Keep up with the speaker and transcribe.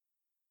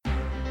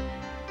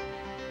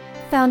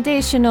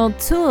foundational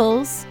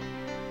tools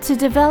to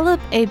develop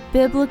a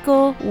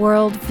biblical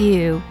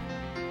worldview.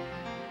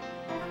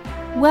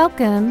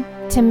 Welcome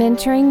to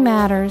Mentoring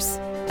Matters,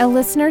 a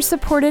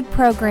listener-supported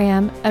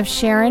program of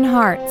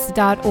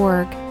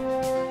SharonHearts.org.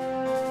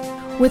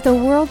 With the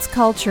world's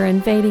culture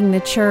invading the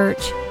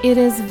church, it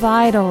is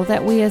vital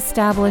that we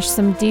establish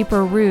some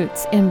deeper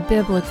roots in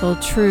biblical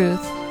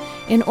truth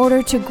in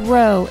order to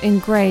grow in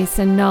grace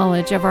and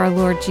knowledge of our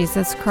Lord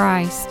Jesus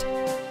Christ.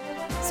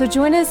 So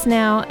join us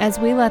now as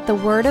we let the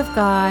Word of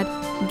God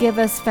give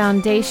us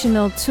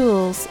foundational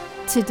tools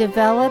to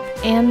develop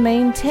and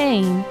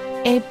maintain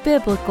a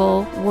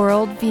biblical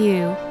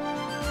worldview.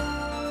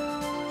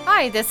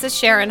 Hi, this is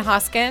Sharon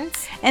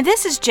Hoskins. And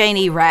this is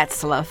Janie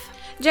Ratzlaff.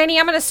 Janie,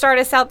 I'm going to start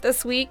us out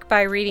this week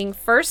by reading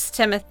 1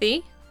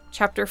 Timothy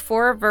chapter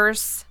 4,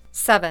 verse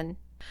 7.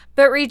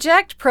 But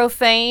reject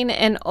profane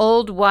and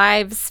old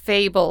wives'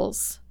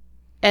 fables,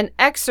 and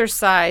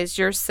exercise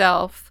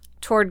yourself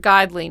toward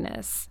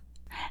godliness.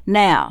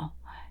 Now,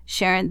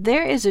 Sharon,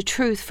 there is a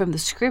truth from the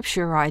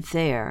scripture right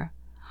there.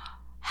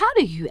 How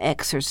do you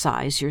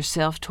exercise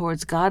yourself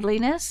towards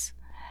godliness?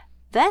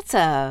 That's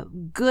a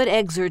good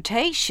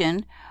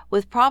exhortation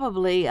with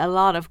probably a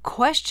lot of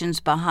questions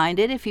behind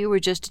it if you were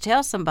just to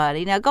tell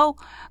somebody, now go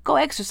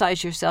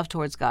exercise yourself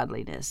towards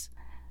godliness.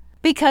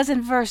 Because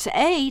in verse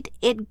 8,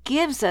 it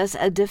gives us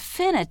a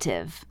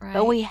definitive,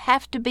 but we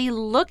have to be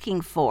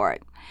looking for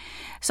it.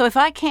 So if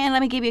I can,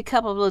 let me give you a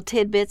couple of little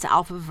tidbits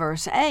off of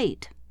verse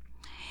 8.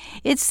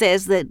 It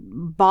says that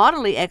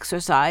bodily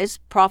exercise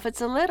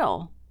profits a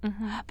little.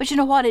 Mm-hmm. But you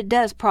know what? It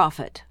does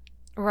profit.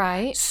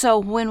 Right. So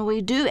when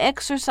we do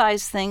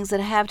exercise things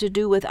that have to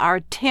do with our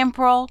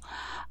temporal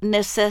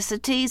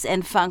necessities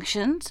and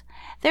functions,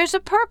 there's a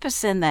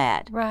purpose in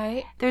that.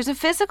 Right. There's a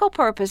physical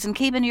purpose in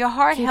keeping your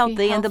heart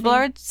healthy and the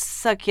blood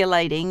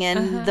circulating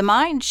and the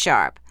mind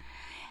sharp.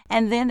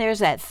 And then there's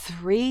that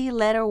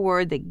 3-letter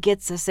word that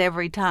gets us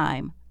every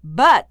time.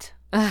 But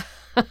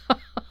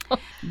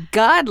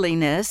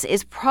godliness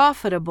is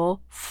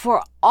profitable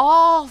for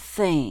all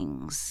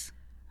things.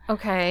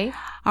 Okay.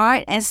 All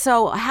right. And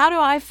so how do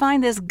I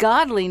find this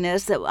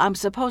godliness that I'm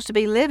supposed to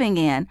be living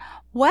in?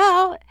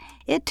 Well,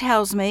 it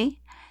tells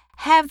me,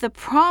 have the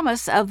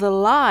promise of the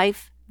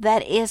life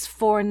that is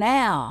for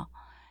now.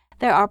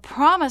 There are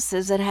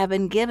promises that have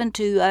been given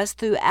to us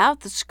throughout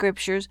the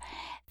scriptures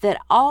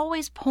that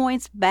always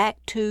points back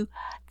to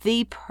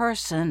the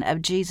person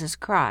of Jesus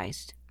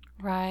Christ.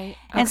 Right.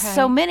 Okay. And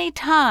so many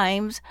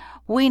times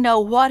we know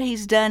what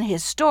he's done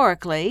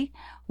historically.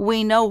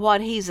 We know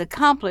what he's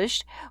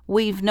accomplished.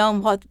 We've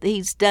known what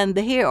he's done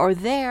here or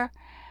there.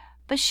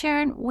 But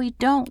Sharon, we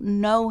don't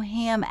know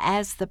him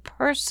as the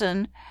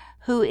person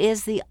who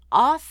is the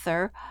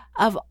author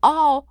of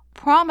all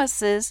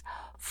promises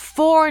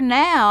for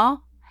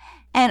now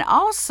and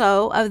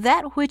also of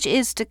that which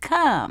is to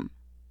come.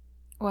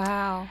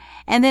 Wow.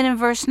 And then in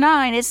verse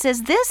 9 it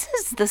says, this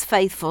is the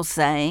faithful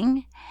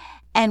saying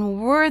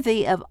and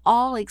worthy of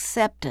all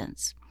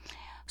acceptance.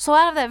 So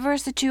out of that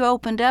verse that you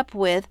opened up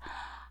with,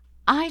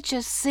 I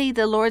just see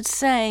the Lord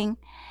saying,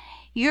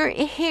 you're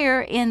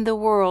here in the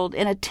world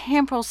in a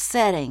temporal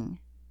setting.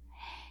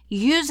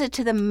 Use it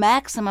to the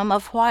maximum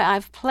of why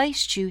I've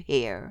placed you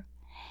here.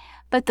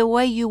 But the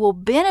way you will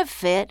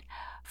benefit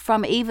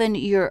from even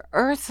your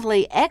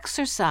earthly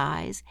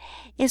exercise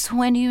is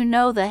when you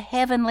know the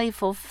heavenly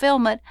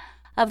fulfillment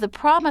of the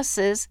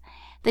promises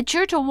that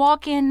you're to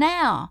walk in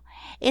now.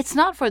 It's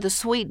not for the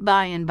sweet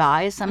by and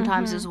by,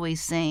 sometimes as we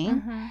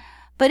sing,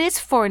 but it's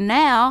for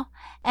now,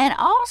 and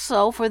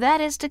also for that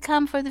is to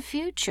come for the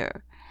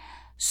future.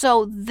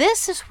 So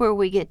this is where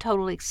we get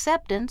total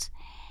acceptance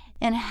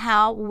in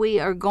how we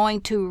are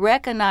going to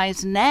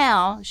recognize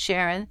now,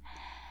 Sharon,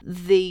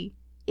 the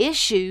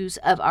issues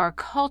of our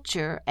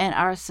culture and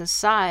our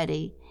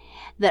society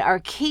that are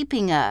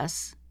keeping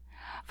us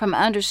from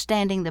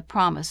understanding the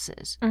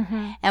promises.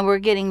 And we're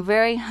getting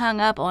very hung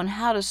up on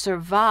how to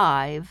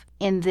survive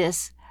in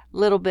this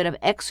little bit of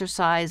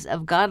exercise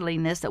of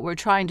godliness that we're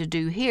trying to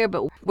do here,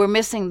 but we're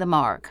missing the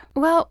mark.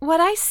 Well, what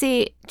I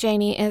see,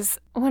 Janie, is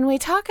when we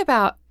talk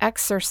about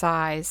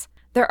exercise,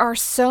 there are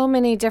so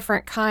many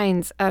different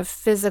kinds of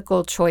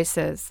physical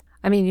choices.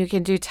 I mean, you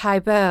can do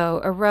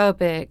Taekwondo,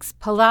 aerobics,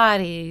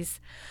 Pilates.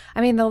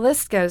 I mean, the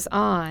list goes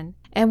on.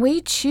 And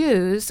we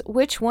choose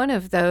which one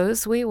of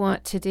those we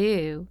want to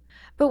do.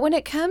 But when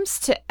it comes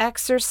to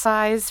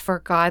exercise for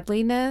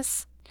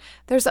godliness,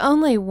 there's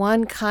only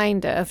one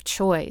kind of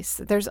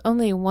choice. There's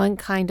only one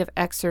kind of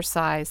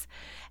exercise,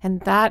 and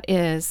that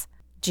is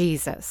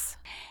Jesus.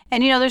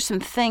 And there's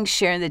some things,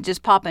 Sharon, that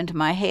just pop into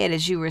my head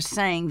as you were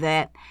saying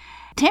that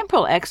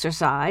temporal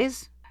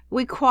exercise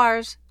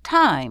requires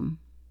time.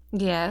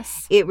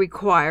 Yes. It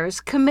requires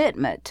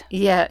commitment.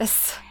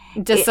 Yes.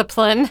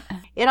 Discipline.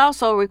 It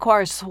also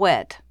requires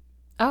sweat.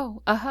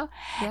 Oh,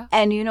 yeah.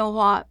 And you know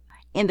what?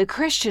 In the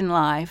Christian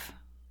life,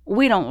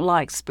 we don't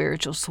like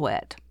spiritual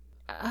sweat.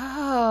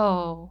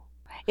 Oh.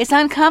 It's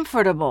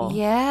uncomfortable.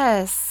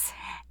 Yes.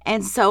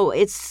 And so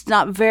it's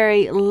not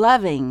very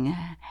loving.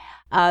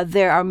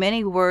 There are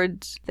many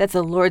words that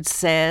the Lord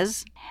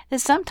says that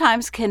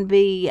sometimes can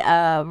be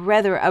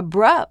rather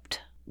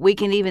abrupt. We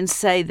can even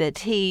say that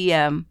He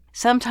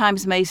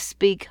sometimes may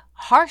speak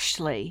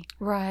harshly.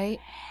 Right.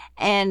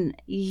 And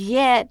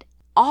yet,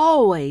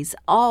 always,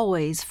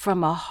 always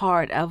from a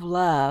heart of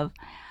love.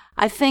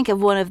 I think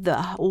of one of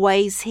the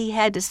ways He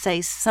had to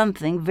say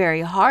something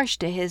very harsh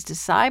to His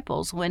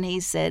disciples when He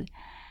said,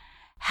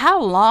 "How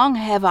long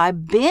have I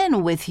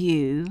been with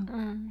you,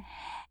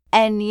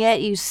 and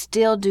yet you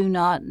still do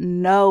not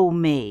know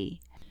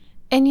me?"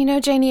 And you know,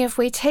 Janie, if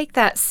we take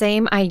that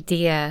same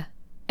idea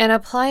and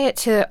apply it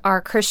to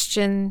our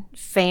Christian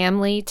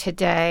family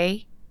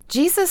today,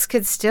 Jesus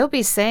could still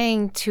be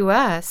saying to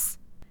us,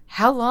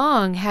 "How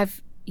long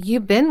have you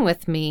been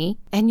with me,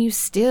 and you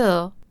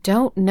still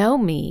don't know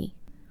me?"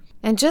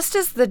 And just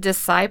as the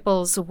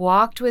disciples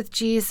walked with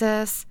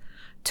Jesus,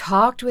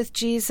 talked with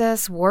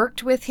Jesus,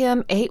 worked with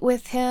Him, ate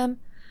with Him,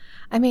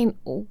 I mean,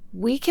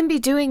 we can be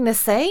doing the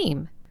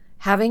same,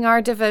 having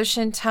our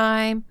devotion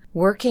time,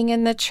 working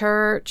in the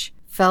church,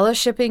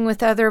 fellowshipping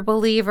with other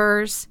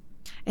believers,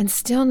 and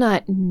still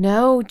not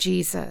know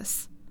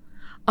Jesus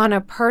on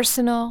a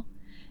personal,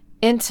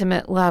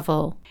 intimate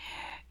level.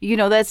 You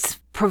know, that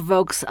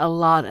provokes a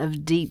lot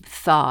of deep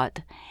thought.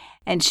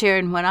 And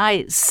Sharon, when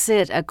I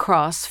sit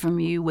across from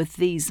you with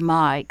these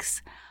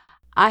mics,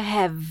 I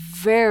have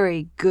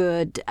very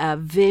good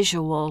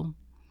visual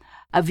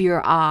of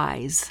your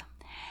eyes.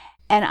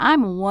 And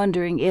I'm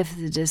wondering if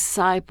the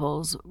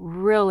disciples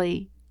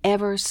really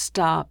ever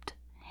stopped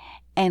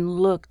and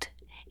looked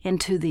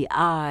into the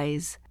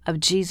eyes of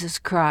Jesus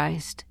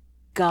Christ,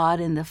 God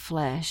in the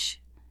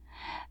flesh.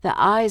 The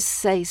eyes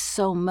say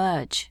so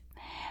much,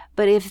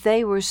 but if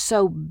they were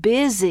so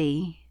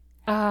busy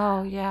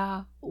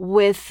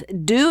with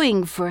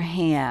doing for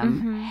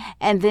Him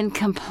and then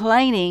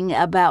complaining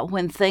about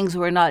when things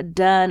were not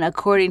done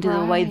according to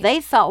the way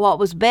they thought what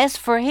was best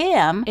for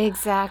Him.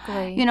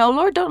 Exactly. You know,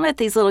 Lord, don't let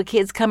these little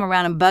kids come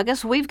around and bug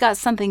us. We've got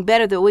something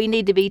better that we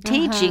need to be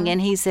teaching.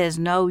 And He says,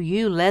 no,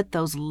 you let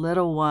those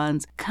little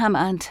ones come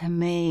unto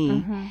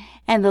me.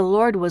 And the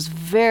Lord was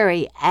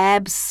very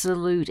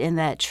absolute in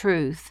that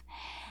truth.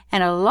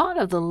 And a lot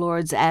of the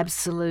Lord's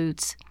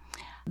absolutes,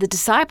 the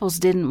disciples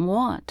didn't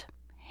want.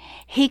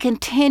 He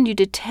continued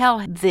to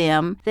tell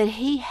them that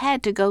He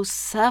had to go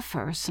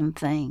suffer some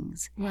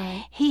things.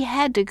 Right. He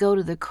had to go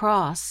to the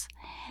cross.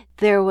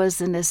 There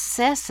was a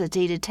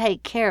necessity to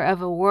take care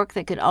of a work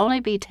that could only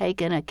be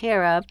taken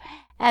care of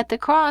at the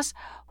cross,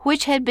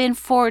 which had been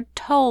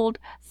foretold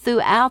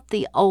throughout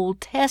the Old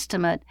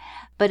Testament,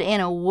 but in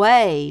a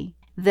way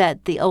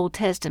that the Old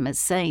Testament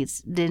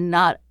saints did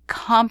not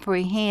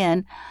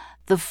comprehend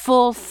the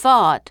full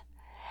thought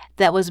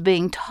that was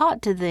being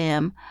taught to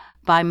them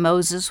by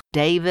Moses,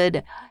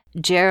 David,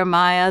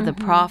 Jeremiah, the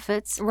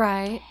prophets.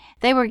 Right.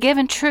 They were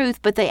given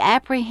truth, but they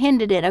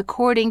apprehended it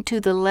according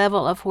to the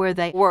level of where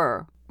they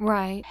were.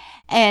 Right.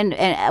 And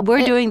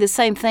we're doing the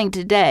same thing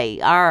today.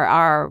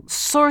 Our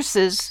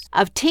sources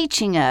of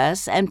teaching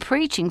us and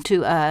preaching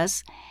to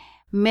us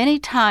many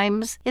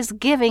times is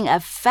giving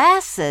a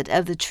facet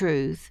of the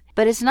truth,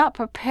 but it's not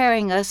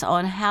preparing us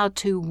on how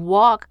to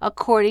walk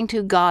according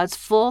to God's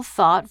full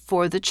thought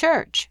for the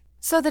church.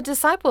 So the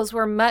disciples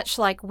were much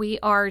like we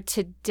are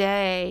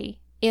today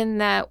in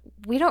that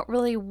we don't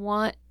really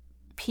want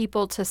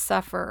people to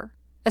suffer,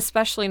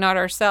 especially not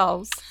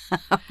ourselves.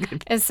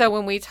 And so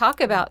when we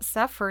talk about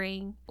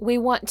suffering, we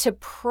want to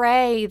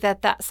pray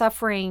that that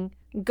suffering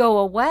go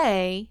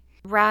away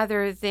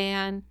rather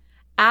than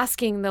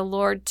asking the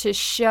Lord to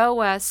show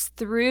us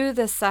through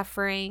the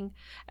suffering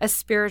a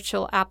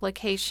spiritual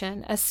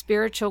application, a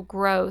spiritual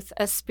growth,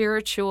 a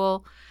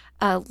spiritual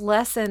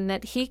lesson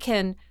that He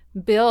can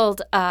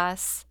build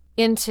us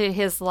into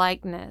His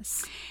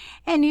likeness.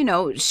 And you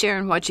know,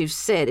 Sharon, what you've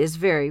said is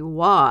very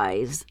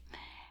wise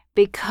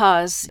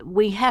because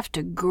we have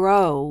to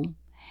grow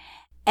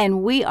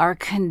and we are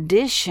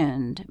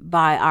conditioned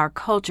by our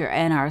culture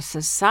and our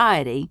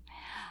society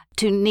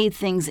to need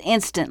things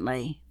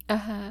instantly.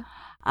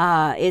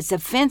 It's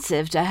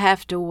offensive to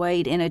have to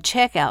wait in a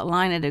checkout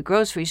line at a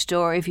grocery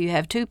store if you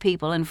have two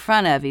people in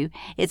front of you.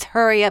 It's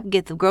hurry up,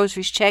 get the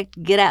groceries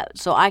checked, get out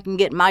so I can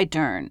get my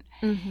turn.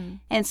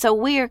 And so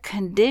we are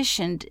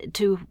conditioned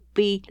to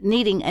be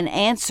needing an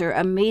answer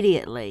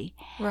immediately.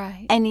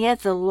 Right. And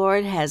yet the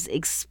Lord has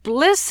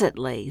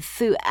explicitly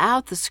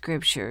throughout the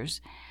Scriptures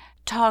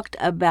talked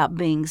about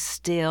being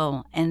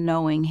still and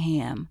knowing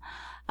Him,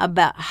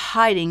 about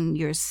hiding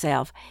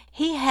yourself.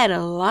 He had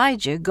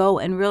Elijah go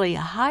and really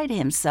hide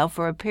himself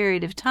for a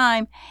period of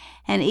time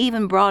and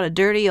even brought a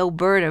dirty old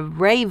bird, a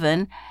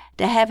raven,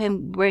 to have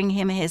him bring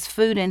him his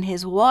food and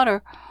his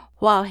water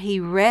while he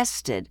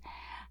rested.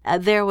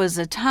 There was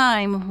a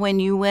time when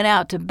you went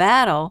out to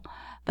battle,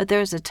 but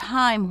there's a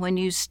time when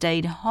you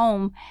stayed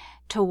home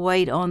to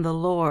wait on the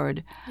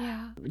Lord,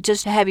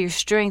 just to have your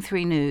strength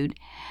renewed.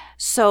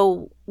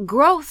 So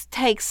growth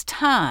takes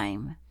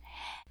time.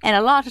 And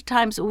a lot of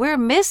times we're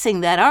missing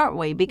that, aren't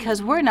we?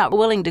 Because we're not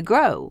willing to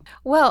grow.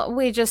 Well,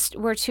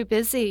 we're too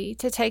busy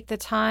to take the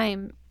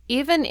time,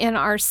 even in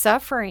our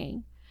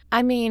suffering,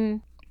 I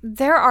mean,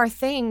 there are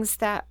things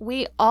that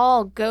we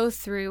all go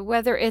through,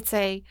 whether it's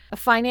a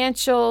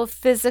financial,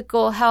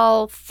 physical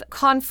health,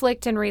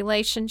 conflict in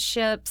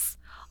relationships,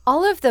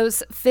 all of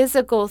those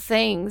physical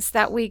things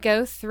that we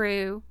go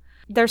through,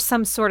 there's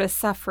some sort of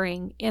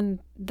suffering in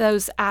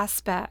those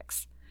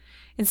aspects.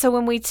 And so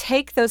when we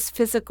take those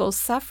physical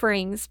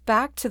sufferings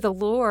back to the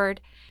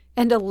Lord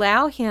and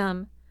allow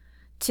Him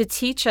to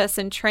teach us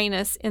and train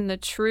us in the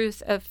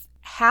truth of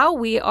how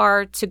we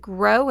are to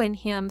grow in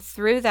Him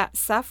through that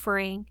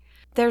suffering,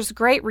 there's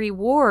great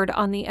reward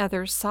on the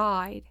other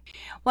side.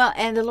 Well,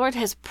 and the Lord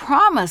has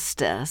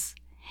promised us.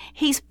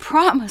 He's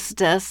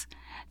promised us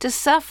to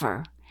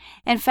suffer.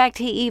 In fact,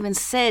 He even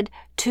said,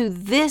 "To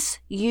this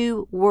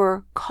you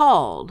were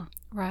called."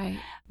 Right.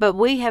 But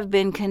we have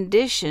been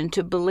conditioned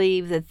to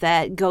believe that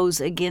that goes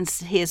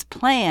against His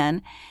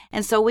plan,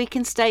 and so we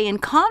can stay in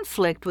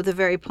conflict with the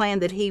very plan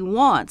that He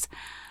wants.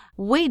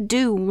 We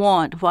do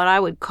want what I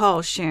would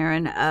call,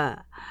 Sharon,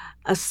 a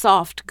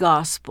soft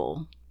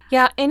gospel.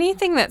 Yeah,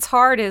 anything that's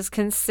hard is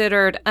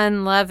considered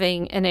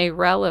unloving and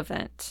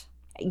irrelevant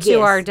Yes.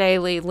 to our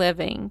daily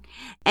living.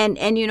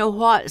 And you know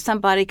what?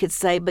 Somebody could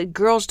say, but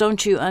girls,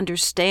 don't you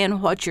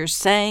understand what you're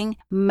saying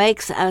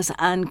makes us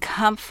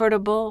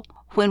uncomfortable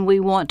when we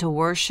want to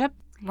worship?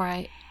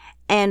 Right.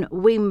 And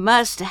we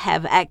must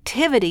have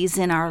activities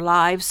in our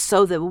lives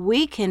so that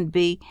we can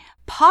be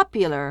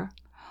popular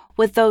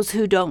with those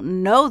who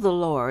don't know the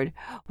Lord.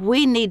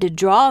 We need to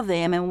draw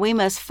them, and we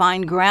must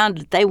find ground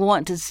that they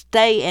want to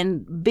stay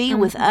and be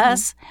with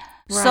us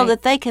so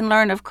that they can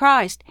learn of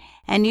Christ.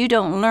 And you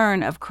don't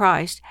learn of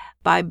Christ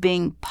by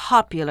being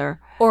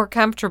popular Or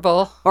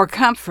comfortable. or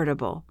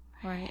comfortable.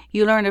 Right.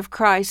 You learn of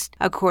Christ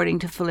according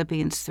to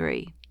Philippians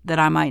 3, that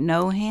I might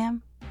know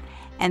Him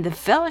and the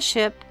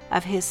fellowship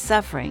of His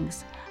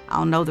sufferings.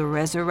 I'll know the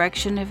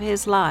resurrection of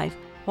His life.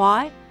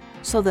 Why?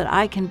 So that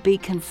I can be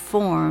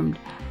conformed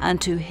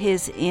unto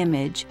His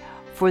image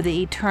for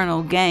the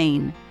eternal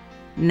gain,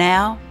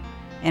 now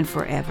and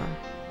forever.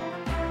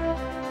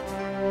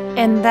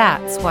 And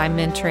that's why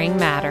mentoring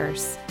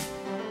matters.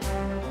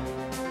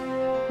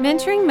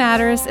 Mentoring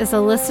Matters is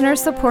a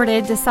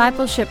listener-supported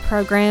discipleship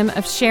program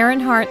of Sharon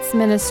Hart's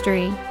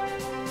ministry.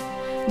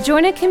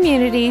 Join a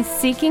community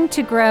seeking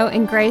to grow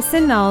in grace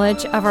and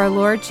knowledge of our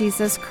Lord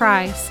Jesus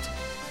Christ,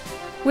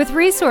 with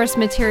resource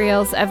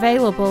materials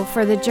available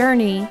for the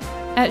journey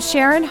at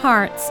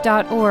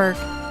SharonHarts.org.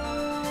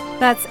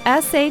 That's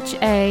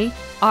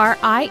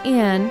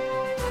SHARIN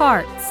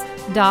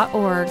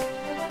Hearts.org.